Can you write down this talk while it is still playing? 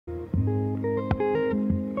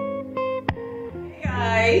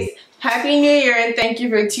guys, Happy New Year and thank you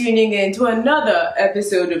for tuning in to another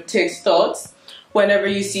episode of Tick's Thoughts. Whenever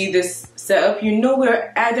you see this setup, you know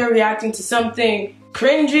we're either reacting to something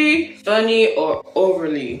cringy, funny, or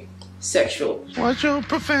overly sexual. Watch your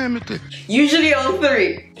profanity. Usually all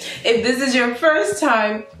three. If this is your first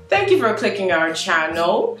time, thank you for clicking our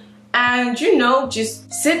channel. And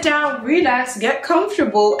just sit down, relax, get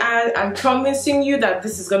comfortable, and I'm promising you that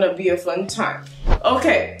this is gonna be a fun time.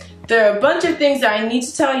 Okay, there are a bunch of things that I need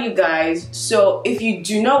to tell you guys, so if you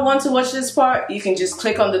do not want to watch this part, you can just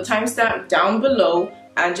click on the timestamp down below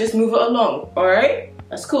and just move it along, alright?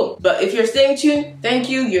 That's cool. But if you're staying tuned, thank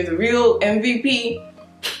you, you're the real MVP.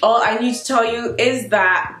 All I need to tell you is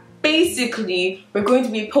that basically we're going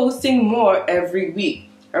to be posting more every week,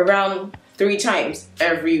 around 3 times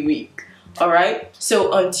every week. Alright?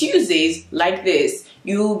 So on Tuesdays, like this,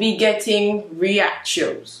 you will be getting react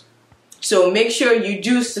shows. So make sure you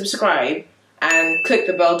do subscribe and click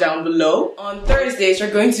the bell down below. On Thursdays,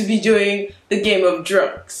 we're going to be doing the Game of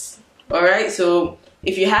Drunks. Alright? So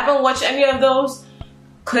if you haven't watched any of those,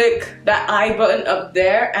 click that I button up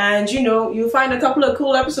there and you'll find a couple of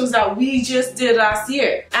cool episodes that we just did last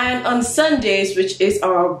year. And on Sundays, which is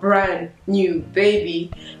our brand new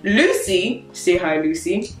baby, Lucy, say hi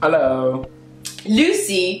Lucy. Hello.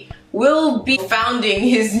 Lucy will be founding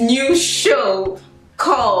his new show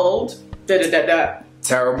called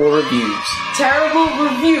Terrible Reviews. Terrible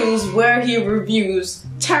Reviews, where he reviews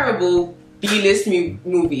terrible B-list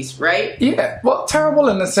movies, right? Yeah, well, terrible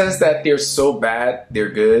in the sense that they're so bad, they're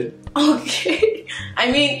good. Okay. I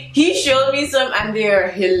mean, he showed me some and they're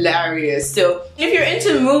hilarious. So, if you're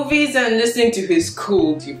into movies and listening to his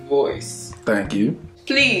cool deep voice, thank you.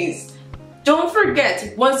 Please, don't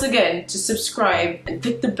forget, once again, to subscribe and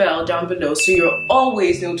click the bell down below so you're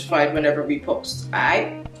always notified whenever we post,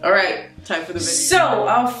 alright? Alright, time for the video. So,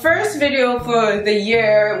 our first video for the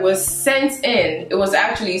year was sent in. It was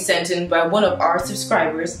actually sent in by one of our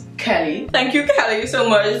subscribers, Kelly. Thank you, Kelly, so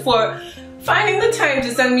much for finding the time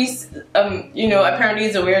to send me, apparently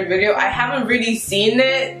it's a weird video. I haven't really seen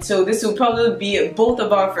it, so this will probably be both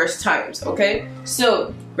of our first times, okay?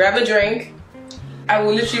 So, grab a drink. I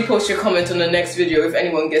will literally post your comment on the next video if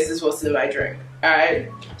anyone guesses what's in my drink, alright?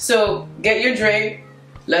 So, get your drink.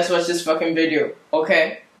 Let's watch this fucking video,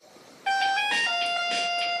 okay?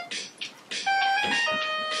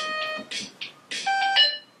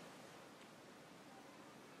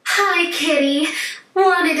 Hi, Kitty.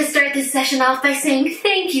 Wanted to start this session off by saying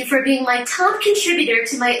thank you for being my top contributor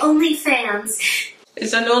to my OnlyFans.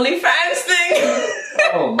 It's an OnlyFans thing.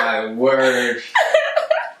 Oh my word.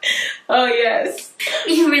 Oh yes.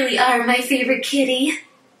 You really are my favorite kitty.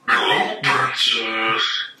 Hello, princess.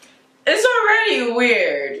 It's already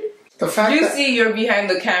weird. The fact You that see you're behind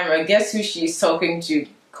the camera. Guess who she's talking to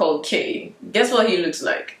called Kitty. Guess what he looks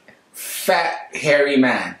like? fat, hairy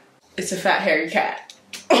man. It's a fat hairy cat.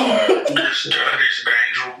 Is Daddy's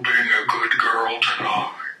angel being a good girl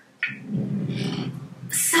tonight?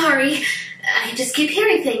 Sorry, I just keep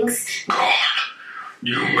hearing things. God,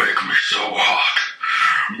 you make me so hot.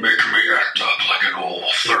 Make me act up like an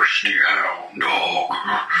old thirsty hound dog.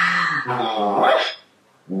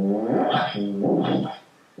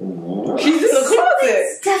 She's in the closet.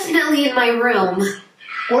 It's definitely in my room.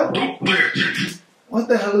 What? Don't pay attention. What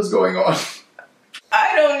the hell is going on?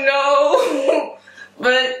 I don't know.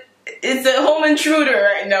 But it's a home intruder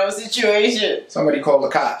right now situation. Somebody call the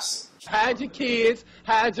cops. Hide your kids,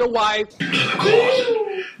 hide your wife. Into the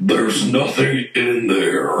closet. There's nothing in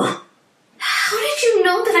there. How did you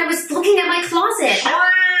know that I was looking at my closet?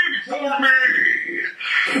 Scream for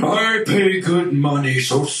me! I pay good money,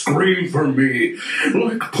 so scream for me.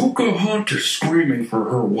 Like Pocahontas screaming for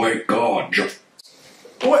her white god.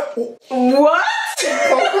 What? What?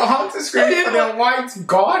 Pocahontas screaming for their white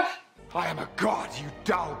god? I am a god, you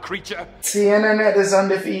dull creature. The internet is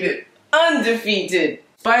undefeated. Undefeated.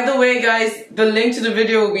 By the way, guys, the link to the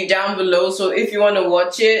video will be down below, so if you want to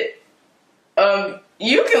watch it,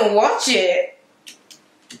 you can watch it.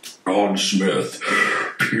 Ron Smith,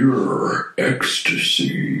 pure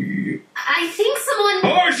ecstasy. I think someone...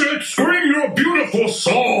 I said scream your beautiful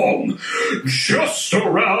song just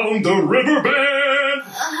around the riverbed.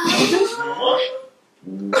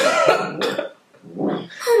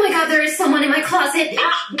 Oh my god, there is someone in my closet.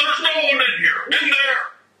 There's no one in here. In there.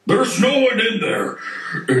 There's no one in there.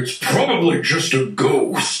 It's probably just a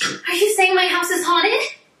ghost. Are you saying my house is haunted?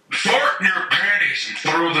 Fart in your panties and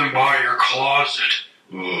throw them by your closet.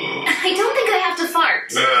 Ugh. I don't think I have to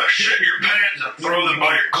fart. Shit in your pants and throw them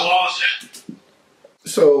by your closet.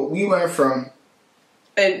 So we went from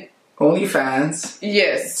And OnlyFans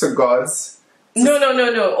yes, to gods No.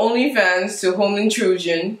 OnlyFans to home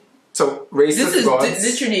intrusion. So racist This is gods.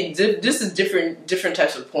 literally this is different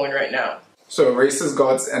types of porn right now. So racist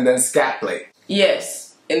gods and then scat play.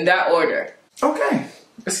 Yes, in that order. Okay,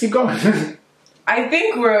 let's keep going. I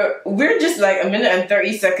think we're just like a minute and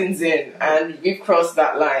 30 seconds in, and we've crossed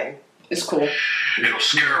that line. It's cool. It'll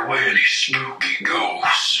scare away any spooky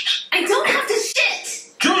ghosts. I don't have to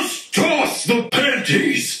shit! Just toss the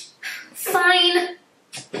panties! Fine.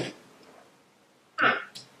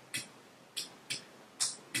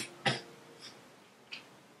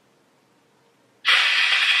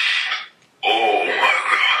 Oh my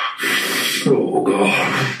god. Oh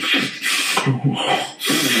god.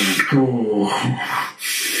 Oh.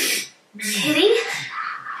 Kitty?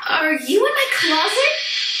 Are you in my closet?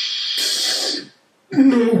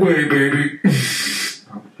 No way, baby.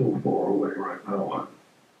 I'm so far away right now.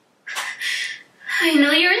 I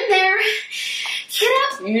know you're in there. Get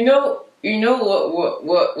up. You know what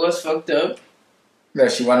was fucked up?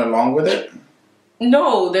 That she went along with it?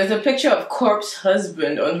 No, there's a picture of Corpse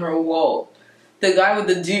husband on her wall. The guy with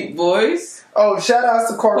the deep voice. Oh, shout out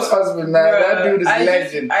to Corpse husband, man. That dude is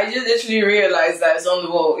legend. I just literally realized that it's on the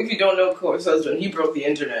wall. If you don't know Corpse husband, he broke the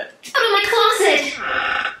internet. Out of my closet.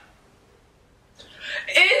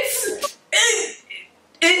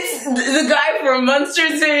 It's the guy from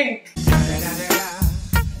Monsters Inc.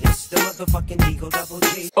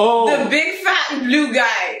 Oh. The big fat blue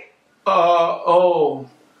guy.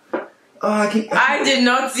 I did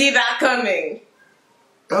not see that coming.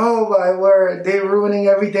 Oh my word, they're ruining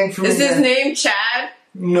everything for me. Is his name Chad?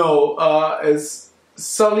 No, it's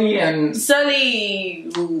Sully and... Sully.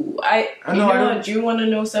 Ooh, what? Do you want to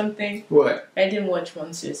know something? What? I didn't watch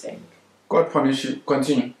Monsters Inc. God punish you.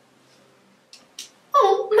 Continue.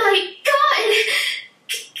 Oh my god!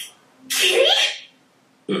 Kitty?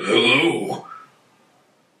 Hello?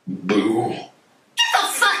 Boo. Get the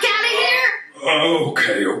fuck out of here!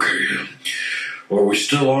 Okay. Are we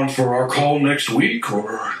still on for our call next week,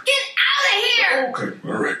 or...? Get out of here! Okay,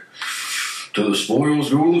 alright. To the spoils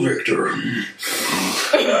go the victor.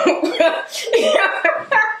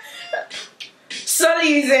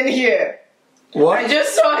 Sully's in here. What? I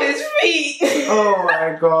just saw his feet. Oh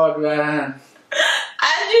my god, man.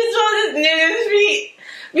 I just saw this nigga's feet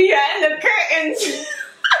behind the curtains.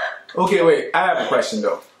 Okay, wait. I have a question,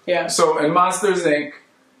 though. Yeah. So, in Monsters, Inc.,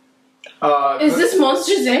 Is this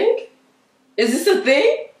Monsters, Inc.? Is this a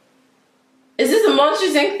thing? Is this a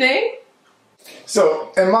Monsters, Inc. thing?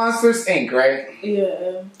 So, in Monsters, Inc., right?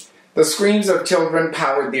 Yeah. The screams of children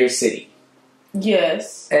powered their city.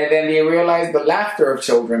 Yes. And then they realized the laughter of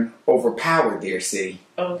children overpowered their city.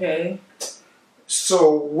 Okay. So,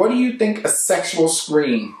 what do you think a sexual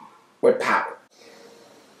scream would power?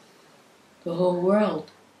 The whole world.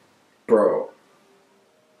 Bro.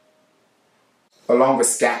 Along with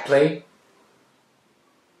scat play?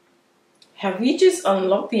 Have we just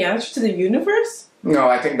unlocked the answer to the universe? No,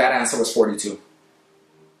 I think that answer was 42.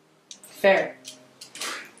 Fair.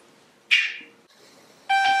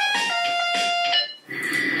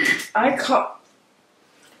 I can't.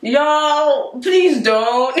 Yo, please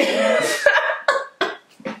don't.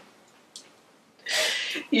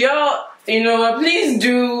 Yo, you know what? Please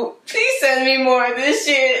do. Please send me more of this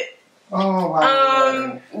shit. Oh,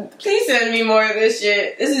 wow. Please send me more of this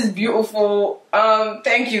shit. This is beautiful.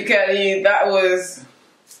 Thank you, Kelly. That was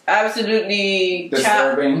absolutely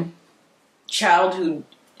disturbing. Childhood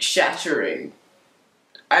shattering.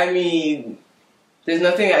 I mean, there's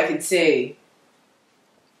nothing I could say.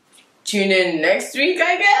 Tune in next week,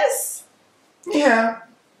 I guess? Yeah.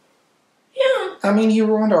 Yeah. I mean, he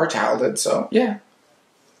ruined our childhood, so yeah.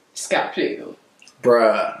 Scott Plato.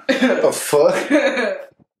 Bruh. The fuck?